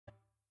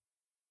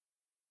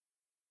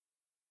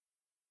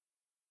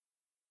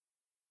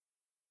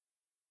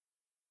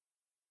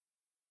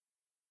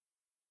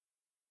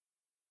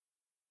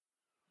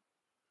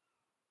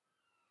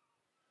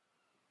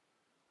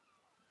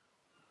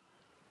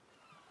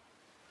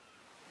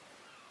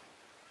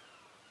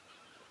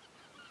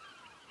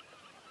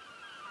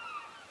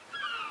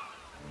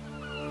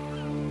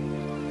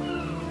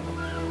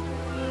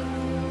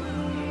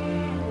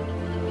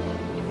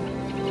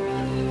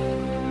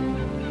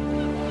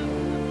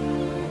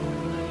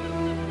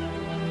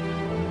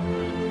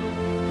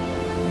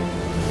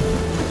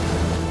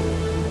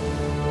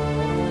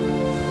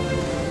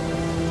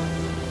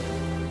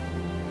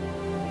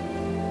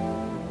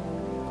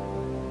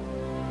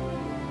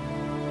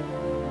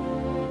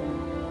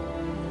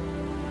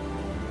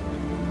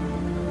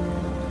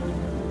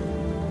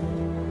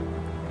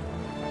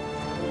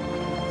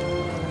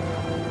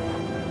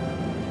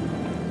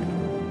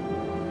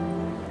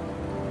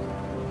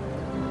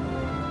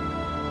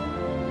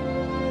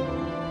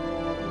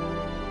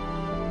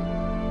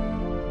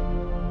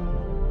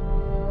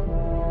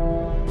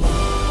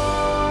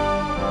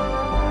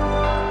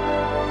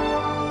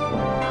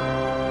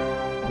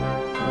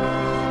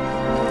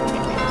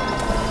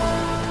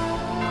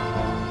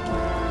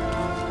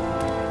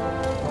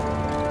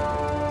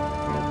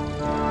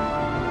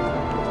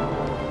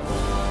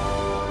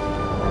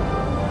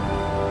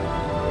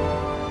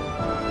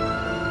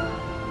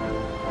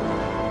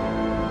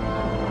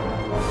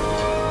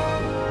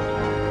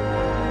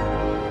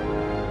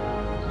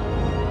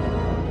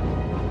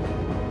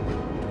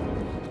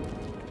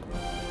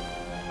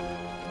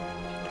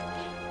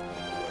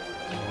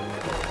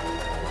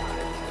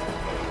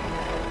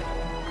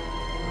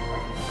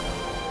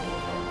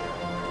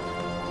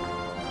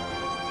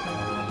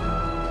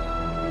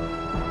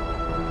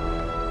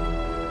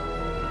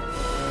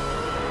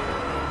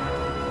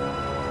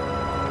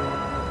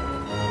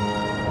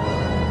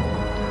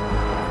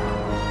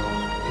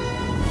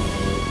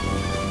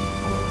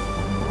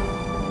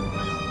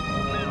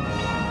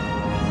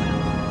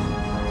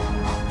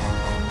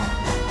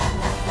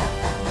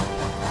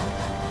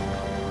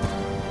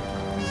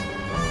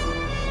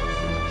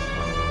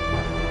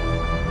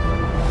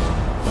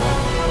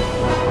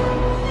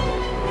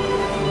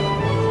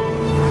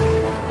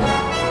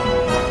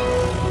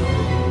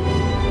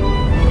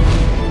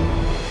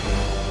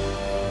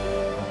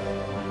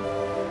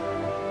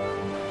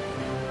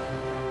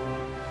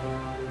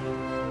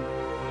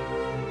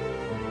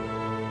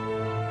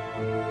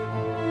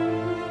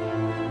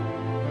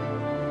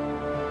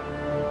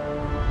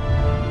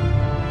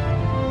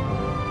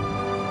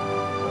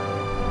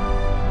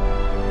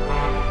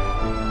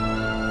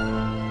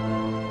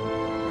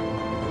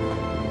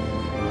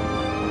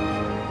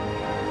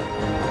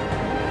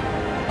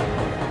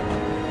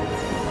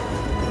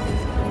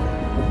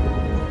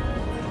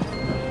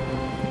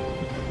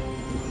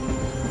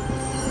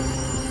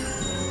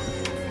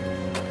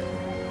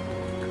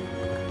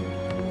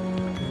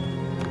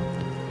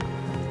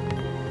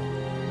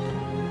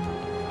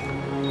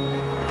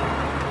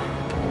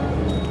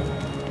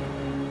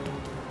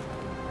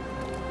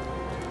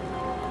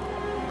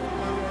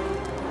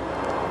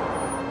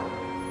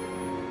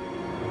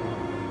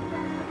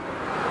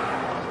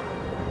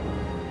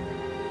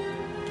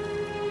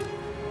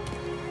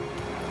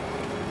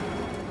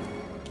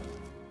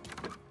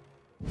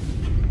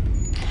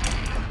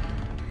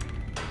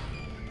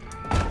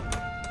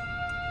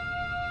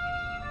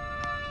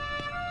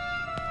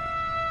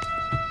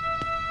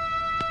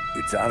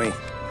Tommy.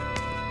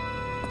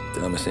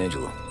 Thomas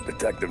Angelo.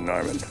 Detective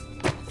Norman.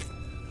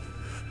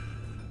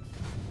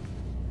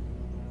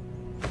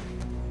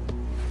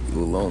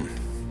 You alone?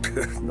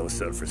 No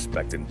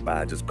self-respecting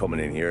badges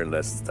coming in here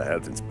unless it's the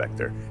health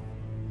inspector.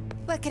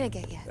 What can I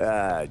get you?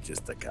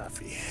 Just a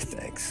coffee.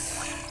 Thanks.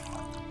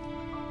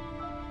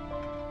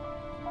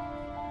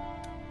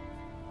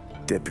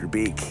 Dip your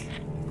beak.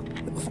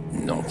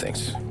 No,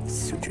 thanks.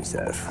 Suit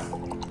yourself.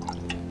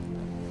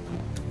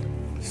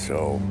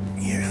 So,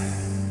 you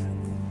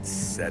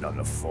said on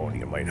the phone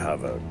you might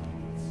have a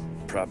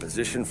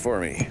proposition for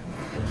me.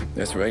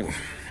 That's right.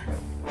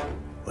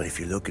 Well, if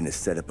you're looking to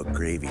set up a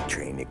gravy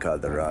train, you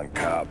called the wrong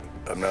cop.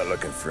 I'm not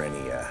looking for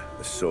any,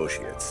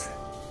 associates.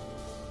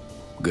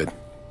 Good.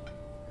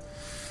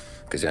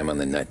 Because I'm on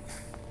the nut.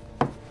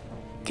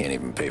 Can't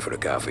even pay for the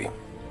coffee.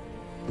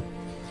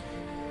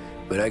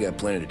 But I got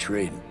plenty to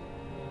trade.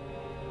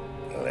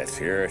 Well, let's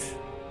hear it.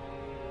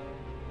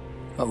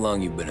 How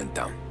long you been in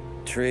town?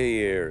 3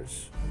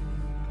 years.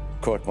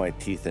 Caught my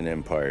teeth in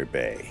Empire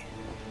Bay.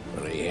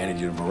 Well, they handed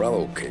you the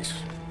Morello case.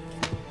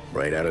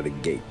 Right out of the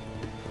gate.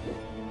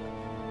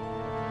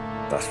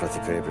 That's what the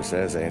paper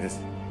says, ain't it?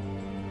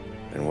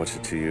 And what's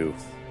it to you?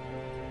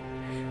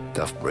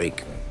 Tough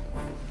break.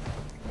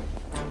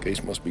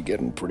 Case must be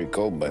getting pretty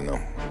cold by now.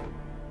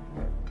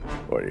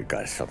 Or you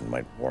got something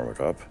might warm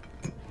it up?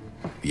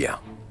 Yeah,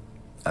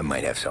 I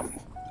might have something.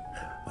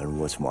 And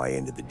what's my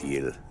end of the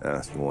deal?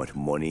 You want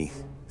money?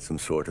 Some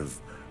sort of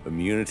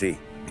immunity?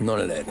 None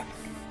of that.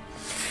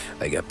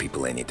 I got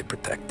people I need to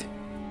protect.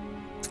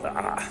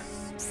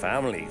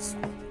 Families.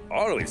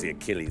 Always the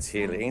Achilles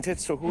heel, ain't it?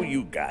 So who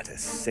you got? A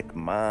sick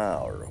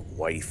ma or a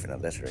wife and a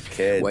litter of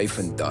kids? Wife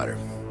and daughter.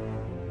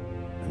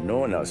 And no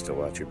one else to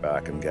watch your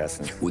back, I'm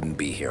guessing. Wouldn't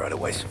be here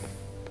otherwise.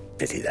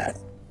 Pity that.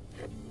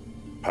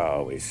 Pa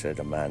always said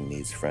a man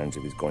needs friends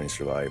if he's going to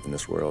survive in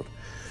this world.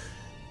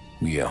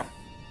 Yeah.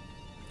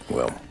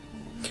 Well,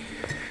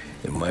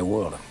 in my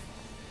world,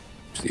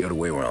 it's the other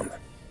way around.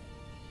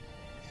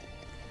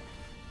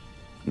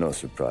 No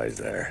surprise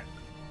there.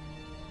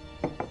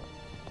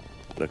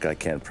 Look, I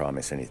can't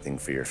promise anything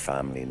for your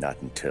family, not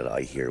until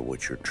I hear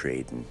what you're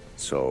trading.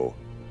 So,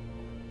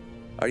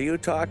 are you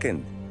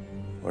talking?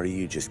 Or are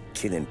you just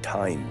killing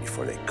time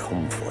before they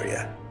come for you?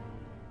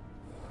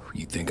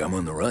 You think I'm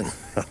on the run?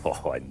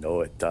 Oh, I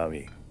know it,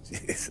 Tommy.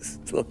 Jesus,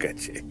 look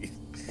at you.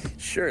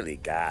 Surely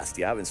gassed.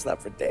 You haven't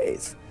slept for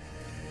days.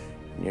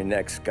 And your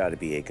neck's got to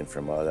be aching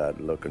from all that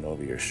looking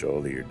over your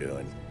shoulder you're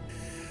doing.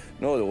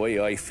 No, the way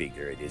I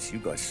figure it is you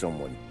got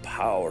someone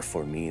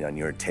powerful mean on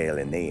your tail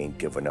and they ain't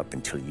giving up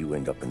until you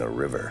end up in the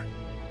river.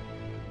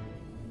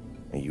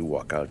 And you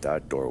walk out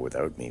that door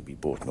without me, we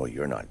both know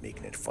you're not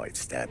making it 5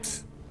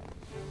 steps.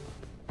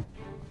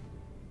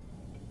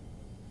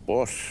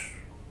 But,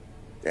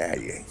 yeah,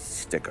 you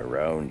stick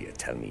around, you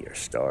tell me your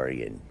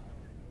story, and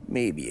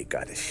maybe you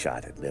got a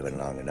shot at living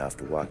long enough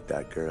to walk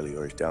that girl of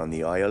yours down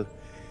the aisle.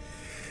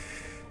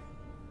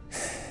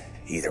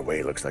 Either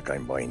way, looks like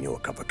I'm buying you a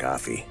cup of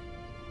coffee.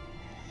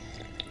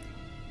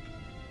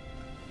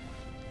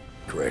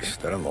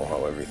 Christ, I don't know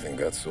how everything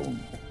got so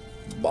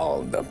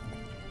balled up.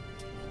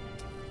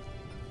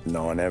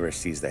 No one ever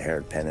sees the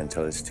hairpin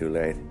until it's too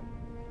late.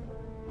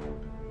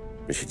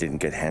 But you didn't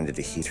get handed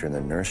a heater in the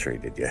nursery,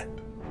 did you?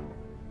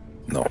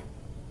 No.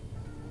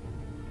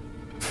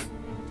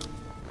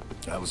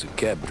 I was a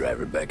cab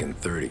driver back in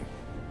 '30.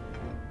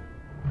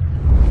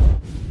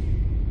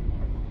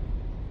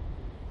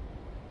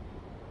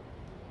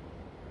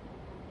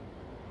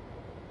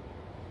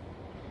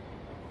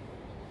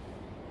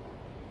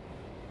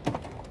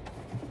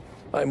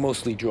 I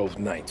mostly drove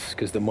nights,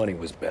 because the money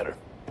was better.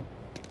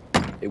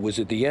 It was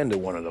at the end of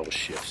one of those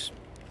shifts,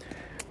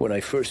 when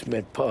I first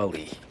met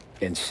Polly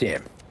and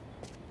Sam.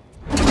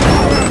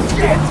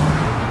 Shit!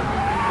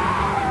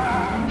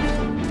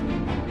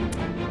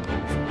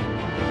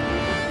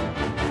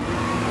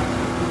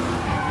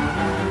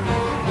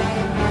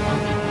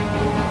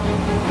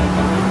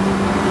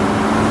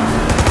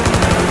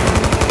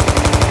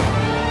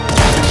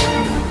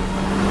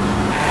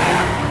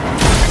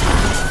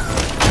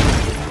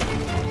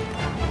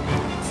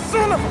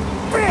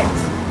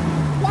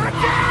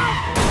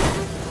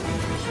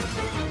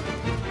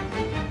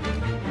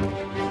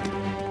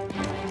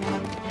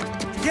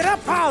 Get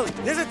up, Polly!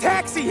 There's a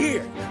taxi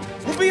here!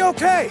 We'll be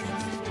okay!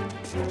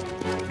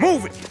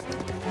 Move it!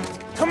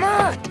 Come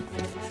on!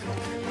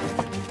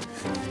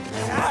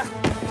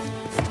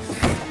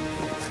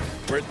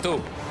 Where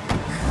to?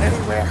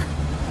 Anywhere.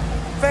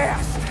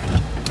 Fast!